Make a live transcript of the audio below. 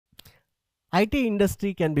IT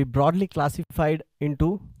industry can be broadly classified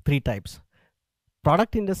into three types: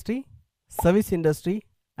 product industry, service industry,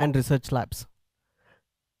 and research labs.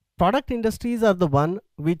 Product industries are the one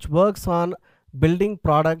which works on building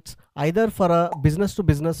products either for a business to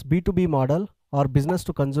business B2B model or business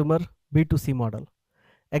to consumer B2C model.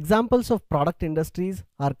 Examples of product industries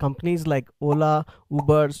are companies like Ola,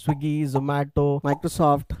 Uber, Swiggy, Zomato,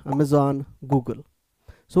 Microsoft, Amazon, Google.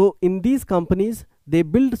 So in these companies, they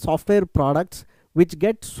build software products which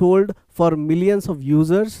get sold for millions of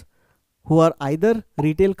users who are either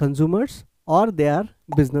retail consumers or they are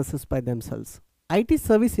businesses by themselves. IT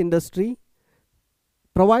service industry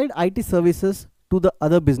provide IT services to the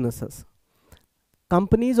other businesses.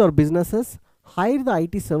 Companies or businesses hire the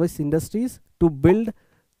IT service industries to build,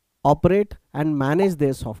 operate, and manage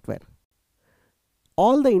their software.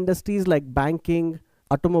 All the industries like banking,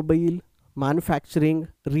 automobile, manufacturing,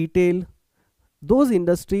 retail, those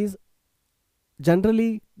industries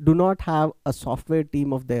generally do not have a software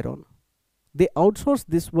team of their own. They outsource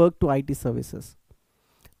this work to IT services.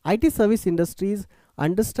 IT service industries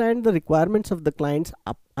understand the requirements of the clients,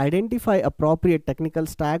 identify appropriate technical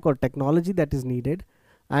stack or technology that is needed,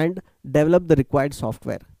 and develop the required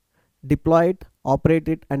software, deploy it, operate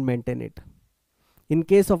it, and maintain it. In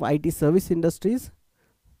case of IT service industries,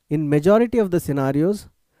 in majority of the scenarios,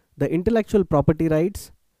 the intellectual property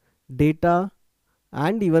rights, data,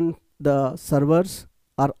 and even the servers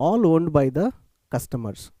are all owned by the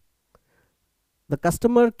customers. The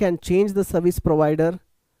customer can change the service provider,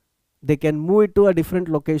 they can move it to a different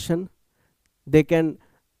location, they can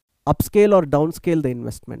upscale or downscale the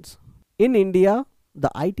investments. In India, the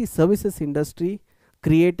IT services industry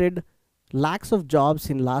created lakhs of jobs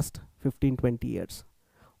in last 15-20 years.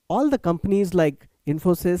 All the companies like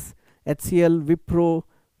Infosys, HCL, Wipro,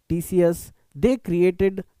 TCS, they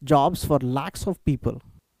created jobs for lakhs of people.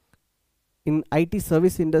 In IT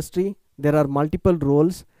service industry, there are multiple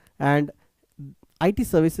roles, and IT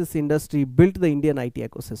services industry built the Indian IT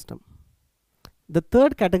ecosystem. The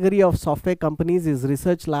third category of software companies is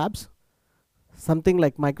research labs, something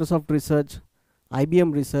like Microsoft Research,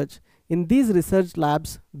 IBM Research. In these research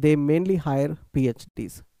labs, they mainly hire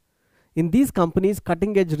PhDs. In these companies,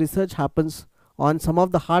 cutting edge research happens on some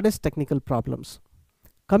of the hardest technical problems.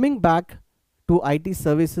 Coming back to IT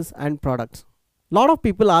services and products. A lot of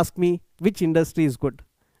people ask me which industry is good.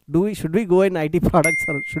 Should we go in IT products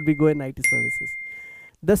or should we go in IT services?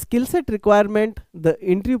 The skill set requirement, the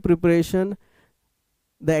interview preparation,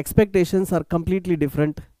 the expectations are completely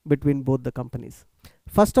different between both the companies.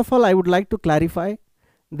 First of all, I would like to clarify,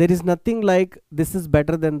 there is nothing like this is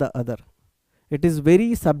better than the other. It is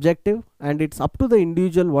very subjective and it's up to the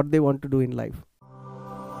individual what they want to do in life.